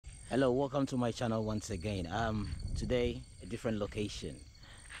Hello, welcome to my channel once again. Today a different location.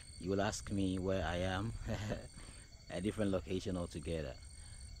 You will ask me where I am. A different location altogether.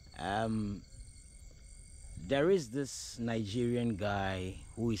 There is this Nigerian guy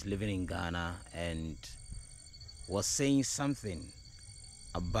who is living in Ghana and was saying something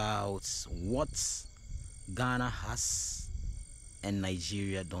about what Ghana has and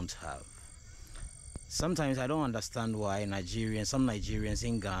Nigeria don't have. Sometimes I don't understand why some Nigerians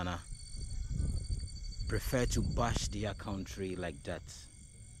in Ghana prefer to bash their country like that.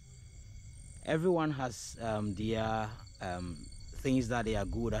 Everyone has their things that they are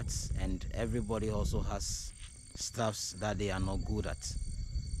good at, and everybody also has stuffs that they are not good at.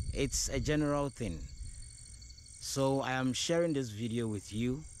 It's a general thing. So I am sharing this video with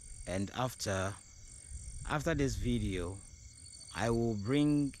you, and after this video I will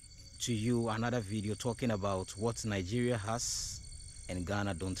bring to you another video talking about what Nigeria has and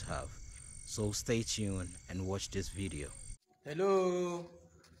Ghana don't have. So stay tuned and watch this video. Hello,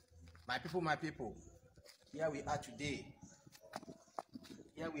 my people. Here we are today.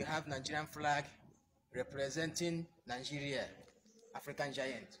 Here we have Nigerian flag representing Nigeria, African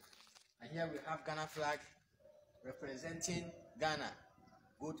giant. And here we have Ghana flag representing Ghana,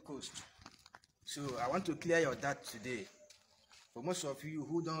 Gold Coast. So I want to clear your doubt today. For most of you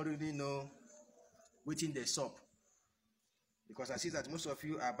who don't really know within the shop, because I see that most of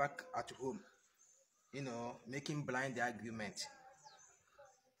you are back at home, making blind argument.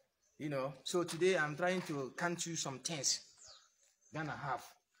 So today I'm trying to count you some things Ghana have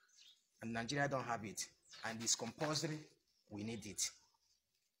and Nigeria don't have it, and it's compulsory. We need it.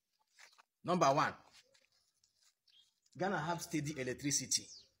 Number one, Ghana have steady electricity.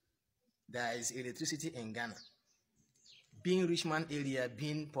 There is electricity in Ghana. Being rich man area,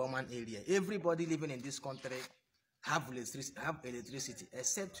 being poor man area, everybody living in this country have electricity,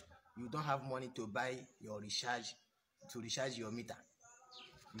 except you don't have money to buy your recharge, to recharge your meter.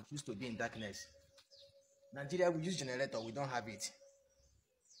 You choose to be in darkness. Nigeria, we use generator, we don't have it.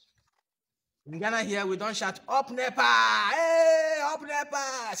 In Ghana here, we don't shout, "Up NEPA! Hey, up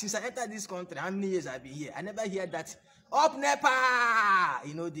NEPA!" Since I entered this country, how many years I've been here, I never hear that, "Up NEPA!"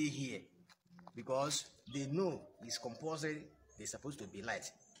 They hear. Because they know it's compulsory, they're supposed to be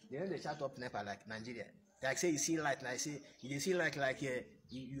light. They know they shout up NEPA like Nigeria. Like say you see light, and I say you see like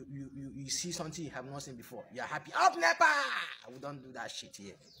you see something you have not seen before. You're happy. Up NEPA! We don't do that shit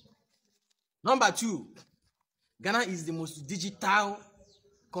here. Number two, Ghana is the most digital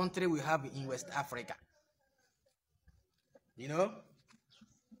country we have in West Africa.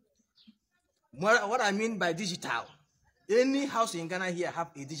 What I mean by digital? Any house in Ghana here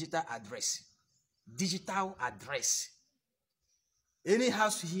have a digital address. Digital address. Any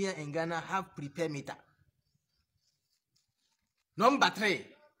house here in Ghana have prepaid meter. Number three,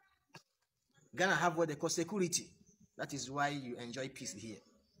 Ghana have what they call security. That is why you enjoy peace here.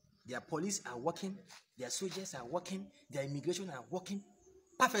 Their police are working, their soldiers are working, their immigration are working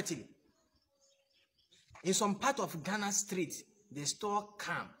perfectly. In some part of Ghana street, they store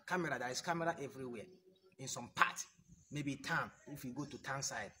camera. There is camera everywhere. In some part, maybe town, if you go to town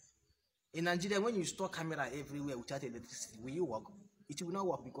side. In Nigeria, when you store camera everywhere without electricity, will you work? It will not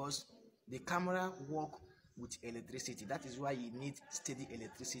work, because the camera work with electricity. That is why you need steady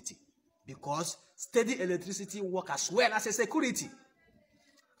electricity, because steady electricity work as well as a security.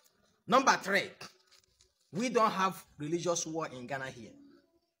 Number three, we don't have religious war in Ghana here.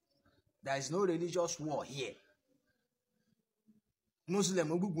 There is no religious war here.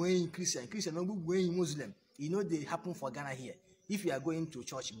 Muslim, Christian, Muslim. They happen for Ghana here. If you are going to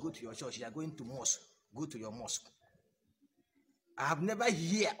church, go to your church. You are going to mosque, go to your mosque. I have never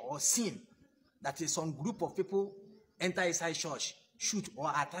heard or seen that some group of people enter inside church, shoot or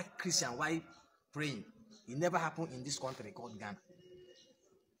attack Christian while praying. It never happened in this country called Ghana.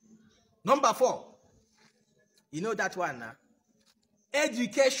 Number four, that one now?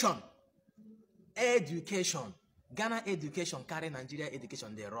 Education. Ghana education carry Nigeria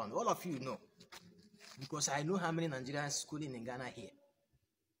education, they run. All of you know. Because I know how many Nigerians schooling in Ghana here.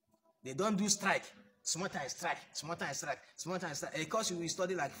 They don't do strike. Small time strike. Because you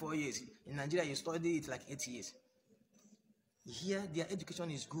study like 4 years. In Nigeria, you study it like 8 years. Here, their education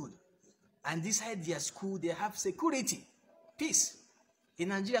is good. And beside their school, they have security, peace. In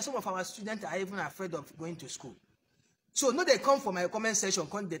Nigeria, some of our students are even afraid of going to school. So, no, they come for my comment section,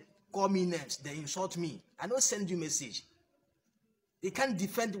 they call me names, they insult me. I don't send you message. They can't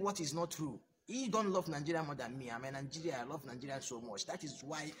defend what is not true. You don't love Nigeria more than me. I'm a Nigerian. I love Nigeria so much. That is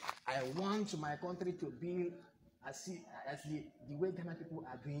why I want my country to be as the way Ghana people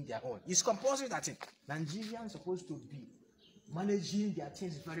are doing their own. It's compulsory that Nigerians are supposed to be managing their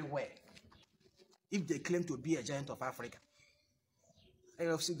things very well if they claim to be a giant of Africa.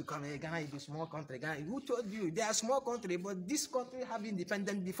 AFC to come, Ghana is a small country. Ghana, who told you they are a small country, but this country have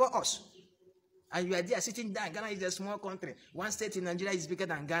independence before us? And you are there sitting down. Ghana is a small country. One state in Nigeria is bigger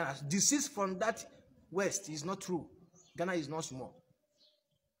than Ghana. This from that west is not true. Ghana is not small.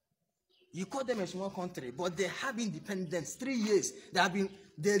 You call them a small country, but they have independence 3 years.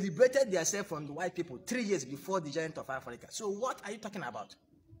 They liberated themselves from the white people 3 years before the giant of Africa. So what are you talking about?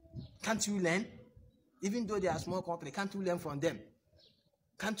 Can't you learn? Even though they are a small country, can't you learn from them?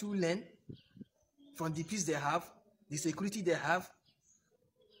 Can't you learn from the peace they have, the security they have?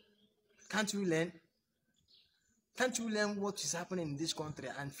 Can't you learn? Can't you learn what is happening in this country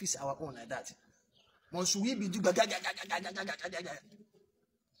and fix our own like that? Must we be doing?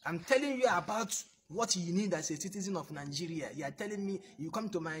 I'm telling you about what you need as a citizen of Nigeria. You are telling me, you come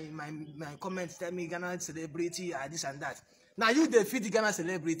to my comments, tell me Ghana celebrity, this and that. Now you defeat the Ghana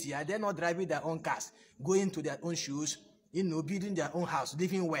celebrity, they're not driving their own cars, going to their own shoes, building their own house,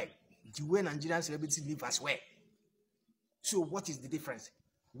 living well, the way Nigerian celebrities live as well. So what is the difference?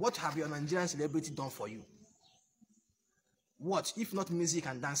 What have your Nigerian celebrity done for you? What, if not music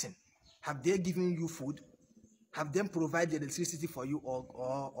and dancing? Have they given you food? Have them provided electricity for you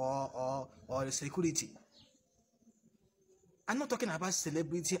or security? I'm not talking about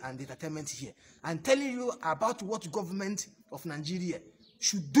celebrity and entertainment here. I'm telling you about what government of Nigeria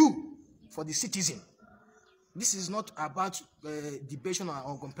should do for the citizen. This is not about debate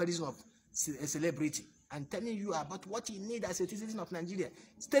or comparison of a celebrity. I'm telling you about what you need as a citizen of Nigeria.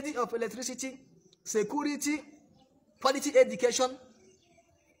 Study of electricity, security, quality education,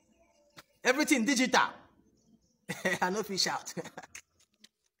 everything digital. I know fish out.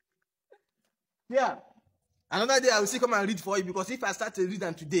 Yeah. Another day I will still come and read for you, because if I start to read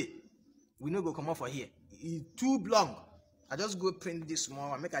them today, we no go come out for here. It's too long. I just go print this small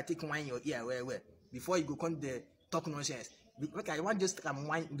one, make I take wine in your ear where before you go come the talk nonsense. Make I want just come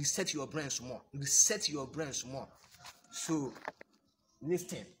wine, reset your brain small. Reset your brain small. So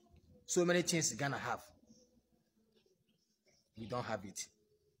listen. So many things Ghana have. We don't have it.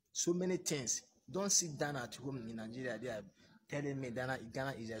 So many things. Don't sit down at home in Nigeria. They are telling me that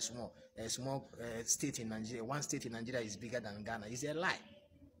Ghana is a small state in Nigeria. One state in Nigeria is bigger than Ghana. It's a lie.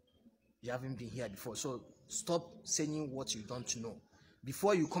 You haven't been here before. So stop saying what you don't know.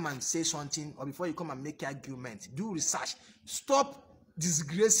 Before you come and say something, or before you come and make an argument, do research. Stop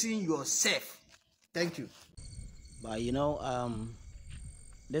disgracing yourself. Thank you. But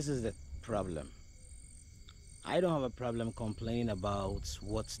this is the problem. I don't have a problem complaining about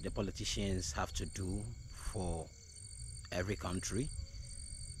what the politicians have to do for every country.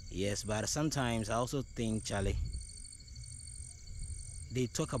 Yes, but sometimes I also think, Charlie, they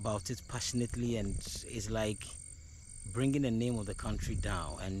talk about it passionately, and it's like bringing the name of the country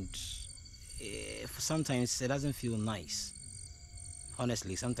down, and sometimes it doesn't feel nice.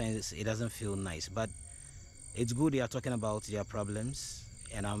 Honestly, sometimes it doesn't feel nice, but it's good they are talking about their problems,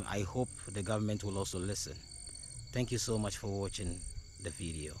 and I hope the government will also listen. Thank you so much for watching the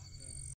video.